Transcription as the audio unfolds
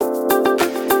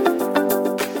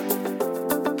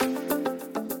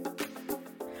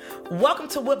Welcome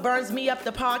to What Burns Me Up,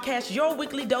 the podcast, your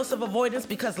weekly dose of avoidance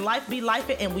because life be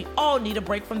lifing and we all need a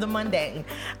break from the mundane.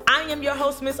 I am your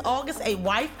host, Miss August, a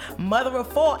wife, mother of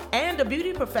four, and a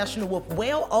beauty professional with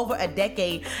well over a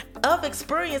decade of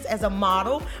experience as a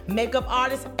model, makeup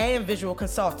artist, and visual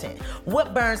consultant.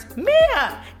 What burns me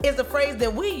up is a phrase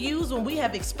that we use when we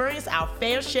have experienced our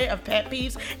fair share of pet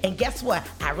peeves. And guess what?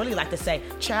 I really like to say,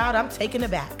 child, I'm taking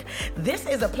it back. This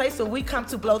is a place where we come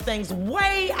to blow things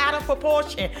way out of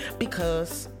proportion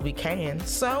because we can.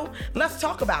 So let's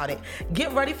talk about it.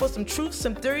 Get ready for some truth,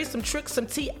 some theories, some tricks, some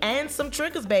tea, and some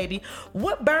triggers, baby.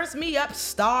 What Burns Me Up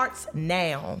starts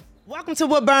now. Welcome to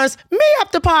What Burns Me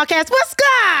Up, the podcast. What's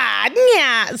good?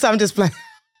 Yeah. So I'm just playing.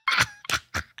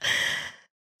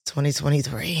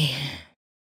 2023.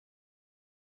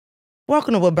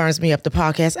 Welcome to What Burns Me Up, the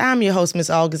podcast. I'm your host, Miss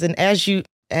August, and as you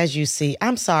see,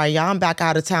 I'm sorry, y'all, I'm back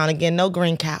out of town again. No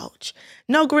green couch.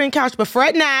 No green couch, but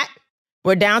fret not.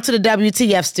 We're down to the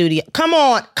WTF studio. Come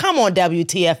on,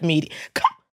 WTF media.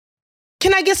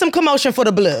 Can I get some commotion for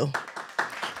the blue?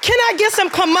 Can I get some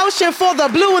commotion for the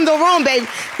blue in the room, baby?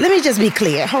 Let me just be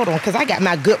clear. Hold on, because I got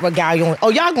my good regalia on.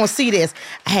 Oh, y'all gonna see this.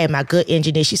 I had my good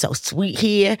engineer. She's so sweet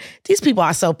here. These people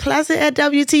are so pleasant at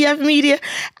WTF Media.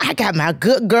 I got my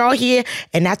good girl here,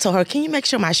 and I told her, can you make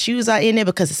sure my shoes are in there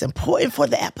because it's important for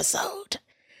the episode?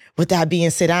 With that being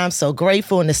said, I'm so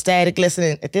grateful and ecstatic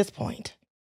listening at this point.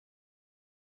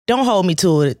 Don't hold me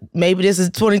to it. Maybe this is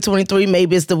 2023.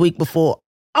 Maybe it's the week before.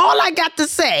 All I got to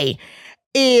say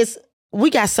is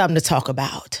we got something to talk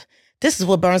about. This is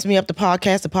What Burns Me Up, the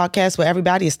podcast where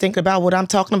everybody is thinking about what I'm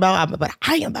talking about. But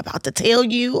I am about to tell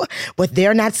you what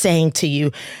they're not saying to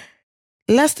you.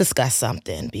 Let's discuss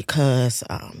something because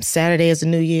Saturday is the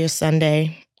New Year,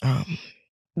 Sunday.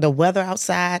 The weather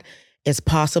outside is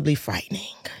possibly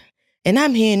frightening. And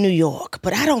I'm here in New York,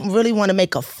 but I don't really want to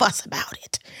make a fuss about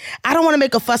it. I don't want to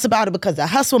make a fuss about it because the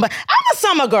hustle, but I'm a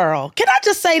summer girl. Can I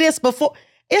just say this before?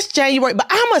 It's January, but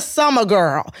I'm a summer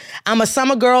girl. I'm a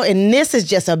summer girl, and this is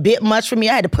just a bit much for me.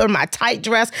 I had to put on my tight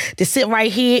dress to sit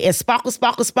right here and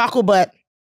sparkle, but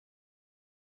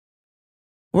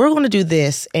we're going to do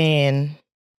this, and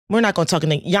we're not going to talk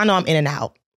anything. Y'all know I'm in and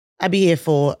out. I be here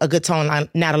for a good time,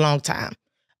 not a long time.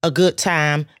 A good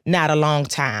time, not a long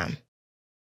time.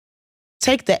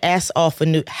 Take the S off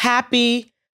a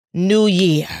Happy New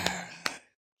Year.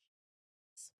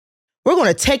 We're going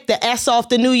to take the S off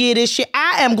the New Year this year.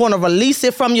 I am going to release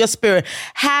it from your spirit.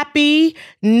 Happy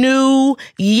New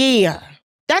Year.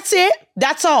 That's it.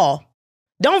 That's all.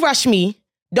 Don't rush me.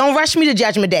 Don't rush me to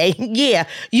Judgment Day. Yeah,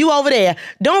 you over there.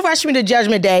 Don't rush me to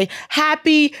Judgment Day.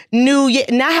 Happy New Year.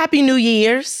 Not Happy New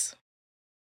Year's.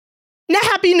 Not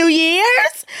Happy New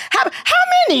Year's. How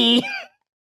many?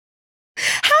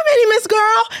 How many, Miss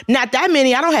Girl? Not that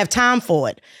many. I don't have time for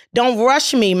it. Don't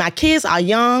rush me. My kids are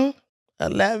young.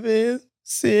 11,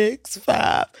 6,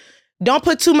 5. Don't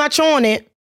put too much on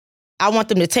it. I want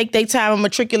them to take their time and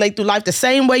matriculate through life the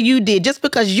same way you did, just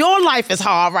because your life is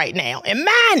hard right now and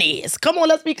mine is. Come on,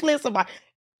 let's be clear. Somebody,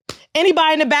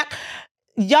 anybody in the back,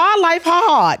 y'all life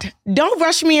hard. Don't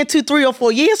rush me into 3 or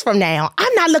 4 years from now.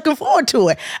 I'm not looking forward to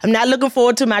it. I'm not looking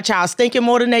forward to my child stinking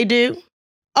more than they do.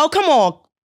 Oh, come on.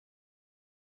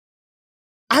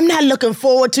 I'm not looking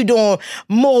forward to doing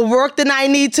more work than I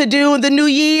need to do in the new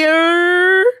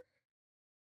year.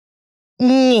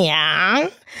 Yeah.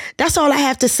 That's all I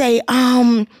have to say.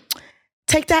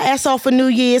 Take that S off for New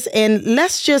Year's and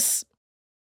let's just...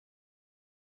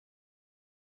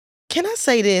 Can I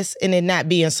say this and it not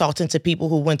be insulting to people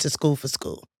who went to school for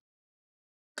school?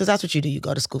 Because that's what you do. You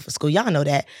go to school for school. Y'all know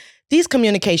that. These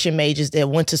communication majors that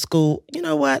went to school, you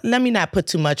know what? Let me not put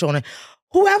too much on it.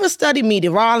 Whoever studied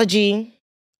meteorology,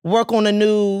 work on the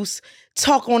news,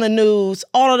 talk on the news,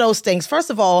 all of those things. First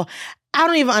of all, I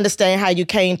don't even understand how you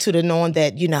came to the knowing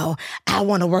that, I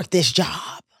want to work this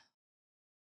job.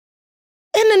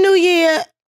 In the new year,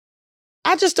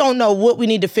 I just don't know what we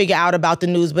need to figure out about the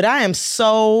news, but I am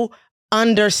so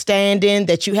understanding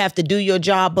that you have to do your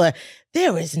job, but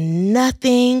there is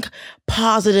nothing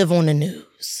positive on the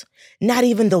news. Not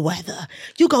even the weather.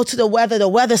 You go to the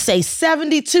weather says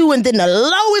 72 and then the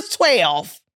low is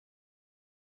 12.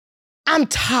 I'm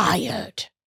tired.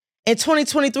 In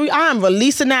 2023, I'm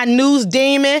releasing that news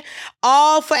demon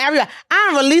all for everybody.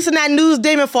 I'm releasing that news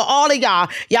demon for all of y'all.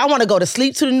 Y'all want to go to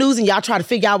sleep to the news and y'all try to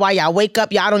figure out why y'all wake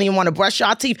up. Y'all don't even want to brush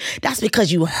your teeth. That's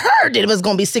because you heard it was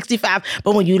going to be 65.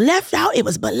 But when you left out, it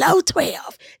was below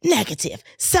 12. Negative.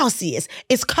 Celsius.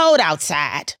 It's cold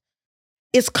outside.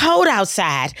 It's cold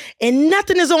outside and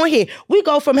nothing is on here. We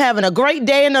go from having a great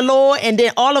day in the Lord and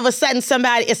then all of a sudden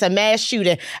it's a mass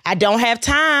shooting. I don't have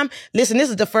time. Listen, this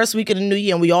is the first week of the new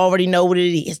year and we already know what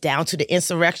it is. Down to the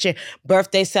insurrection,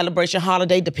 birthday, celebration,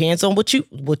 holiday, depends on what you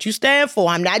stand for.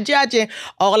 I'm not judging.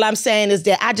 All I'm saying is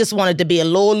that I just wanted to be a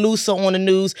little looser on the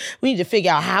news. We need to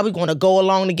figure out how we're going to go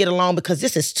along to get along because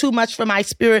this is too much for my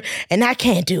spirit and I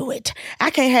can't do it. I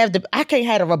can't have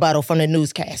a rebuttal from the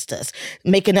newscasters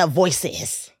making up voices.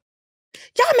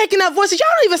 Y'all making up voices. Y'all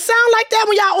don't even sound like that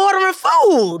when y'all ordering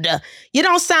food. You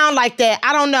don't sound like that.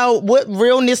 I don't know what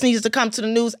realness needs to come to the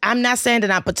news. I'm not saying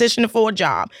that I'm petitioning for a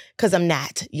job because I'm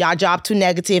not. Y'all job too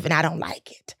negative and I don't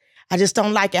like it. I just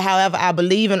don't like it. However, I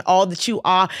believe in all that you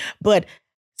are, but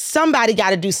somebody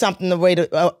got to do something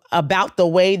about the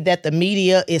way that the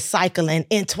media is cycling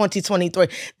in 2023.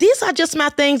 These are just my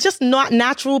things, just not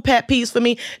natural pet peeves for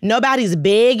me. Nobody's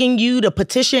begging you to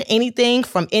petition anything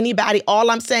from anybody.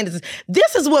 All I'm saying is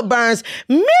this is what burns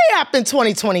me up in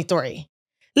 2023.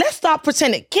 Let's stop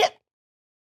pretending.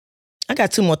 I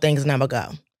got 2 more things and I'm going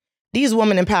to go. These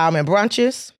women empowerment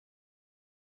brunches.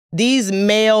 These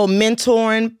male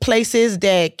mentoring places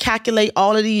that calculate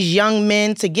all of these young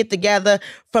men to get together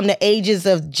from the ages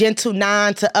of gentle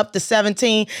 9 to up to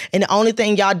 17. And the only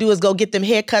thing y'all do is go get them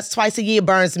haircuts twice a year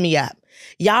burns me up.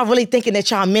 Y'all really thinking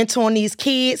that y'all mentoring these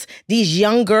kids, these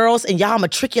young girls, and y'all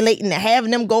matriculating and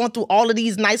having them going through all of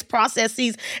these nice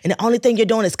processes. And the only thing you're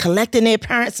doing is collecting their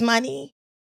parents' money.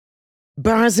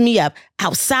 Burns me up.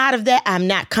 Outside of that, I'm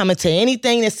not coming to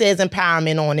anything that says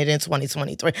empowerment on it in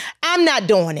 2023. I'm not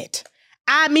doing it.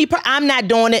 I'm not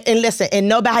doing it. And listen, and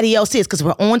nobody else is because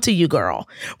we're on to you, girl.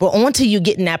 We're on to you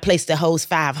getting that place that holds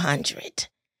 500.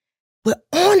 We're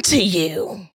on to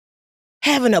you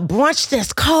having a brunch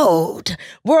that's cold.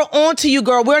 We're on to you,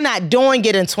 girl. We're not doing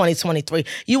it in 2023.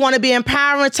 You want to be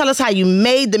empowering? Tell us how you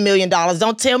made the $1 million.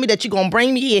 Don't tell me that you're going to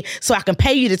bring me here so I can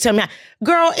pay you to tell me how.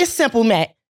 Girl, it's simple,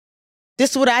 Matt.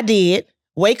 This is what I did.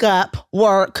 Wake up,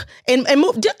 work, and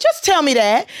move. Just tell me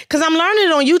that, because I'm learning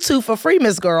it on YouTube for free,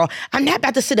 Miss Girl. I'm not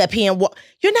about to sit up here and walk.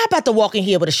 You're not about to walk in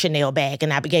here with a Chanel bag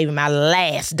and I gave you my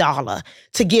last dollar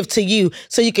to give to you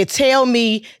so you can tell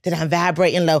me that I'm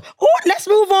vibrating low. Let's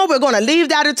move on. We're going to leave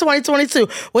that in 2022.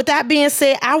 With that being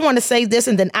said, I want to say this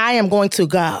and then I am going to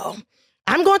go.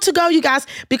 I'm going to go, you guys,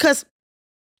 because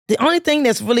the only thing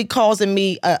that's really causing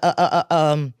me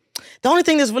a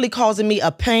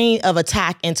pain of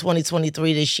attack in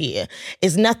 2023 this year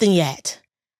is nothing yet.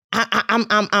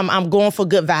 I'm going for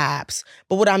good vibes.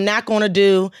 But what I'm not going to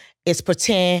do is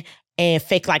pretend and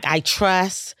fake like I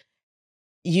trust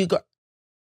you.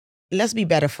 Let's be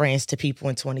better friends to people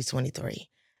in 2023.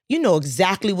 You know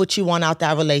exactly what you want out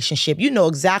that relationship. You know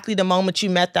exactly the moment you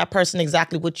met that person,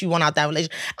 exactly what you want out that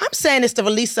relationship. I'm saying this to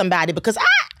release somebody because I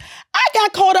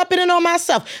got caught up in it on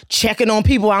myself, checking on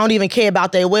people. I don't even care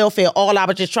about their welfare. All I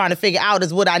was just trying to figure out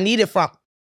is what I needed from.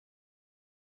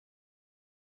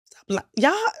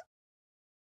 Y'all,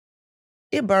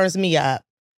 it burns me up.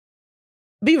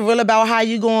 Be real about how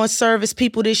you going to service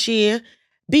people this year.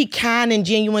 Be kind and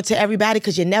genuine to everybody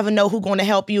because you never know who's going to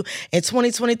help you. In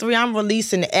 2023, I'm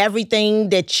releasing everything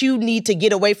that you need to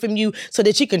get away from you so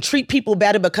that you can treat people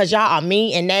better because y'all are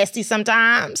mean and nasty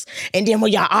sometimes. And then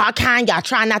when y'all are kind, y'all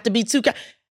try not to be too kind.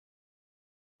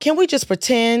 Can we just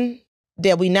pretend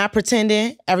that we not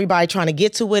pretending? Everybody trying to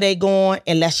get to where they going,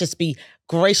 and let's just be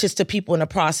gracious to people in the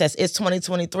process. It's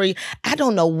 2023. I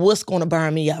don't know what's going to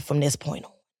burn me up from this point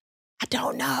on. I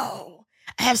don't know.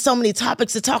 I have so many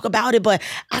topics to talk about it, but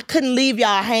I couldn't leave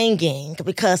y'all hanging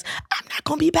because I'm not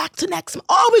going to be back to next month.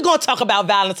 Oh, we're going to talk about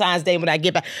Valentine's Day when I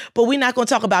get back, but we're not going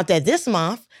to talk about that this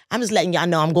month. I'm just letting y'all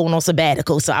know I'm going on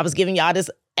sabbatical, so I was giving y'all this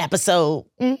episode.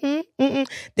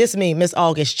 This me, Miss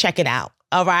August. Check it out.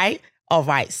 All right? All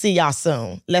right. See y'all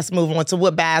soon. Let's move on to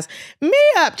what buys me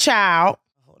up, child.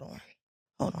 Hold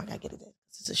on. I got to get it.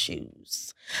 This is the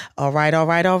shoes. All right.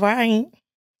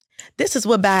 This is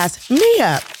what buys me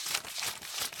up.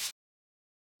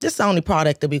 This is the only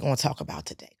product that we're going to talk about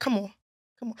today. Come on.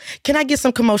 Can I get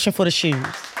some commotion for the shoes?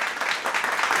 Can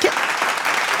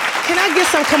I get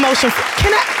some commotion?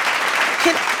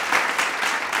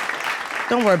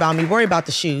 Don't worry about me. Worry about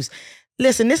the shoes.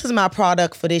 Listen, this is my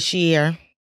product for this year.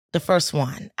 The first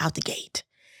one out the gate.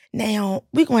 Now,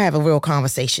 we're going to have a real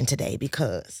conversation today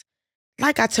because,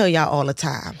 like I tell y'all all the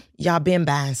time, y'all been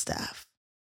buying stuff.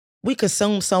 We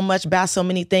consume so much, buy so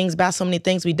many things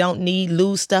we don't need,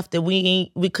 lose stuff that we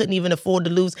couldn't even afford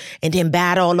to lose, and then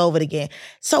buy it all over again.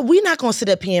 So we're not going to sit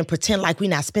up here and pretend like we're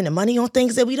not spending money on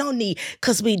things that we don't need,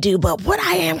 because we do. But what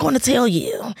I am going to tell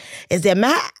you is that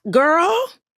my girl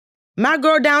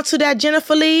down to that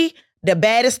Jennifer Lee, the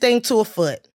baddest thing to a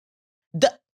foot.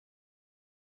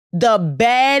 the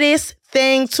baddest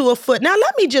thing to a foot. Now,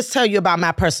 let me just tell you about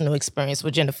my personal experience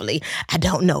with Jennifer Lee. I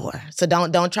don't know her, so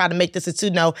don't try to make this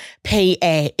a pay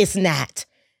ad. It's not.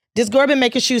 This girl been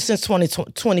making shoes since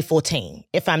 2014,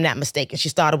 if I'm not mistaken. She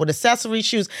started with accessory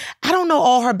shoes. I don't know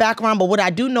all her background, but what I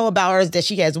do know about her is that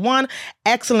she has one,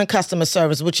 excellent customer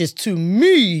service, which is, to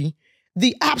me,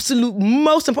 the absolute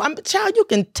most important. Child, you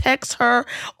can text her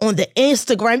on the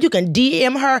Instagram. You can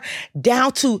DM her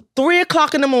down to 3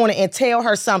 o'clock in the morning and tell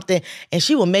her something, and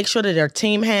she will make sure that her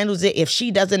team handles it. If she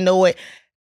doesn't know it,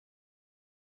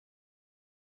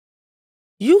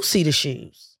 you see the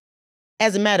shoes.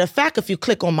 As a matter of fact, if you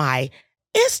click on my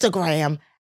Instagram,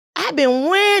 I've been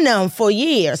wearing them for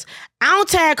years. I don't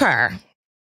tag her.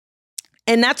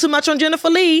 And not too much on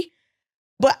Jennifer Lee,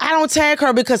 but I don't tag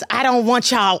her because I don't want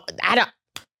y'all,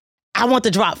 I want to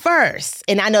drop first.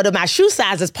 And I know that my shoe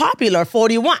size is popular,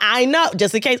 41. I know,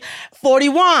 just in case,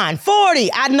 41, 40.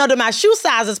 I know that my shoe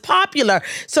size is popular.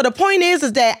 So the point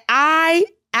is that I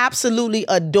absolutely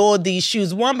adore these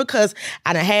shoes. One, because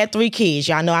I done had 3 kids.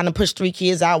 Y'all know I done pushed 3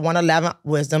 kids out. 1 11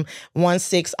 Wisdom, 1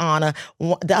 6 Honor,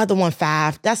 the other 1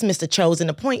 5. That's Mr. Chosen.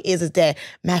 The point is that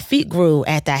my feet grew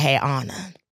after I had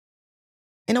Honor.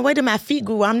 And the way that my feet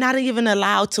grew, I'm not even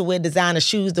allowed to wear designer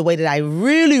shoes the way that I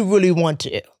really, really want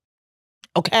to.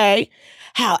 Okay?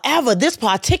 However, this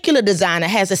particular designer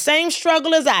has the same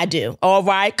struggle as I do. All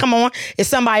right? Come on. Is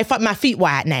somebody fuck my feet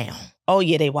wide now? Oh,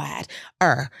 yeah, they wide.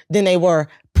 Than they were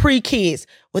pre-kids.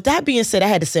 With that being said, I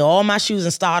had to sell all my shoes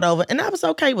and start over, and I was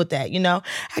okay with that, you know.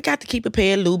 I got to keep a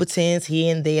pair of Louboutins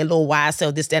here and there, a little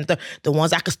YSL, this, that, and the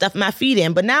ones I could stuff my feet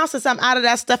in. But now, since I'm out of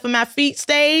that stuffing my feet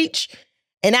stage,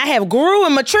 and I have grew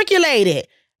and matriculated,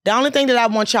 the only thing that I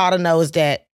want y'all to know is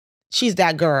that she's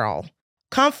that girl.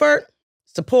 Comfort,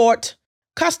 support,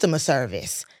 customer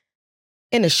service.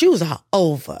 And the shoes are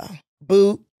over.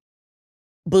 Boot,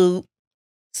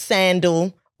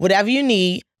 sandal, whatever you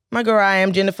need. My girl, I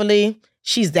am Jennifer Lee.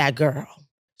 She's that girl.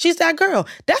 She's that girl.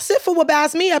 That's it for what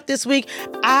buys me up this week.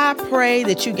 I pray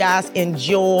that you guys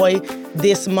enjoy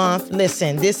this month.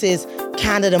 Listen, this is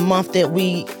kind of the month that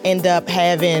we end up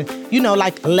having,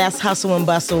 like less hustle and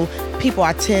bustle. People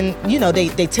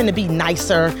they tend to be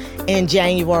nicer in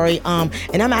January.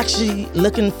 And I'm actually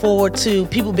looking forward to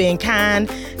people being kind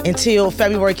until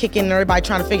February kick in and everybody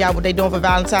trying to figure out what they're doing for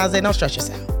Valentine's Day. Don't stress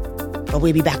yourself. But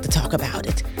we'll be back to talk about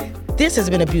it. This has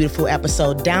been a beautiful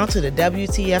episode. Down to the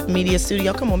WTF Media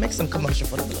Studio. Come on, make some commotion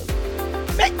for the Blue.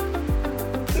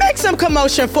 Make some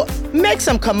commotion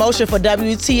for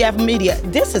WTF Media.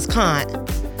 This is Con.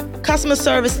 Customer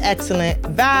service excellent.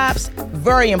 Vibes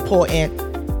very important.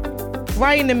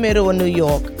 Right in the middle of New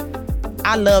York.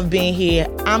 I love being here.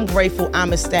 I'm grateful.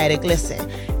 I'm ecstatic. Listen,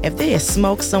 if there is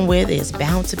smoke somewhere, there's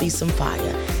bound to be some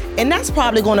fire. And that's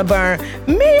probably going to burn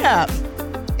me up.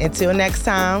 Until next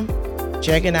time,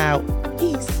 check it out.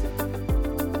 Peace.